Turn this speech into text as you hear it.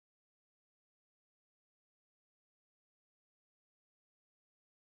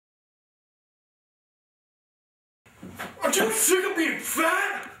Aren't you sick of being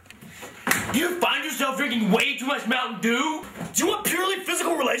fat? Do you find yourself drinking way too much Mountain Dew? Do you want purely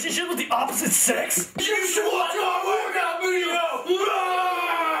physical relationships with the opposite sex? You should watch our workout video!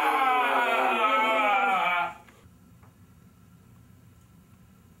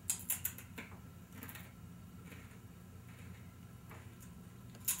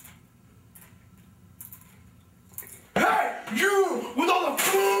 Hey, you with all the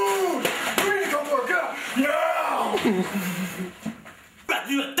food! You need to come work out now! I'm about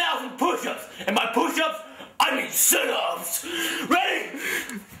to do 1,000 push-ups, and by push-ups, I mean sit-ups. Ready?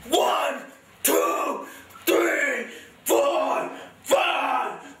 1, 2, 3, 4,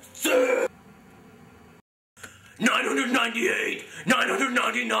 5, 6. 998,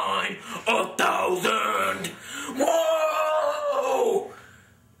 999, 1,000. Whoa!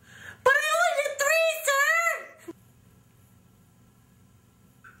 But I only did 3, sir!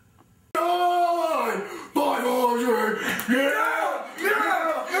 9, 500. Yeah!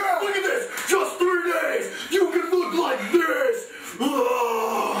 Look at this! Just 3 days! You can look like this!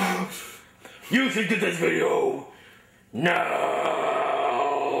 You should get this video now!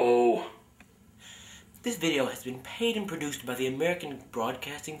 This video has been paid and produced by the American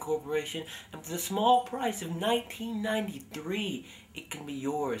Broadcasting Corporation, and for the small price of $19.93, it can be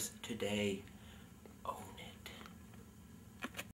yours today.